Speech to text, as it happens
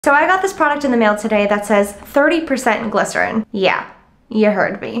So I got this product in the mail today that says 30% glycerin. Yeah, you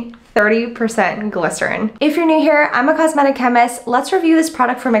heard me. 30% glycerin. If you're new here, I'm a cosmetic chemist. Let's review this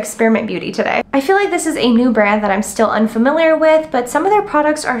product from Experiment Beauty today. I feel like this is a new brand that I'm still unfamiliar with, but some of their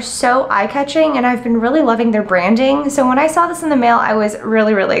products are so eye-catching and I've been really loving their branding. So when I saw this in the mail, I was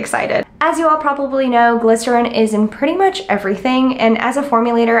really excited. As you all probably know, glycerin is in pretty much everything, and as a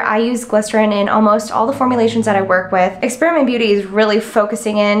formulator, I use glycerin in almost all the formulations that I work with. Experiment Beauty is really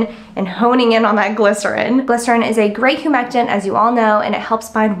focusing in and honing in on that glycerin. Glycerin is a great humectant, as you all know, and it helps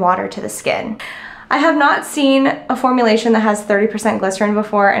bind water to the skin. I have not seen a formulation that has 30% glycerin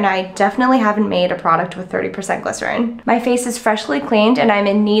before, and I definitely haven't made a product with 30% glycerin. My face is freshly cleaned and I'm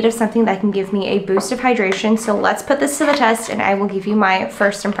in need of something that can give me a boost of hydration, so let's put this to the test and I will give you my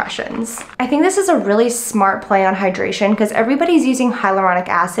first impressions. I think this is a really smart play on hydration because everybody's using hyaluronic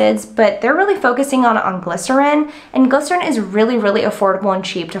acids, but they're really focusing on glycerin, and glycerin is really affordable and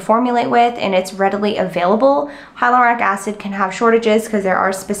cheap to formulate with, and it's readily available. Hyaluronic acid can have shortages because there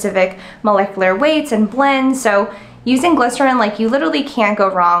are specific molecular weights and blends, so using glycerin, like, you literally can't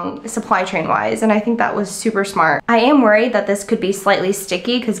go wrong supply chain wise, and I think that was super smart. I am worried that this could be slightly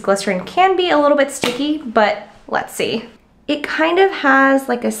sticky because glycerin can be a little bit sticky, but let's see. It kind of has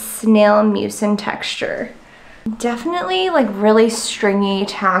like a snail mucin texture. Definitely like really stringy,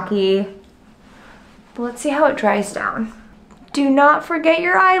 tacky. But let's see how it dries down. Do not forget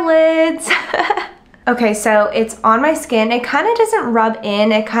your eyelids. Okay, so it's on my skin. It kind of doesn't rub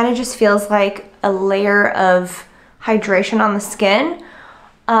in. It kind of just feels like a layer of hydration on the skin.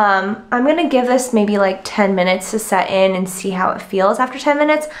 I'm gonna give this maybe like 10 minutes to set in and see how it feels after 10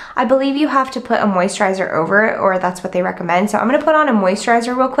 minutes. I believe you have to put a moisturizer over it, or that's what they recommend. So I'm gonna put on a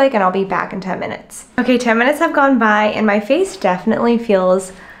moisturizer real quick and I'll be back in 10 minutes. Okay, 10 minutes have gone by and my face definitely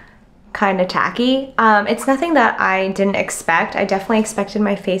feels kind of tacky. It's nothing that I didn't expect. I definitely expected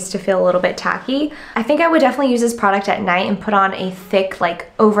my face to feel a little bit tacky. I think I would definitely use this product at night and put on a thick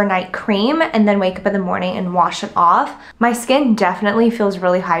like overnight cream and then wake up in the morning and wash it off. My skin definitely feels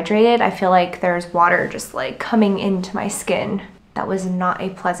really hydrated. I feel like there's water just like coming into my skin. That was not a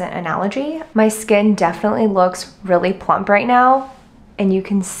pleasant analogy. My skin definitely looks really plump right now, and you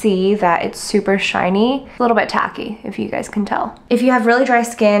can see that it's super shiny. A little bit tacky, if you guys can tell. If you have really dry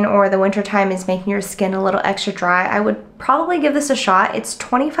skin or the winter time is making your skin a little extra dry, I would probably give this a shot. It's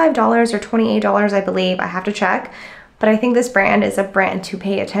 $25 or $28, I believe. I have to check. But I think this brand is a brand to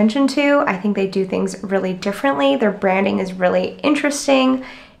pay attention to. I think they do things really differently. Their branding is really interesting.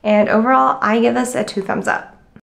 And overall, I give this a 2 thumbs up.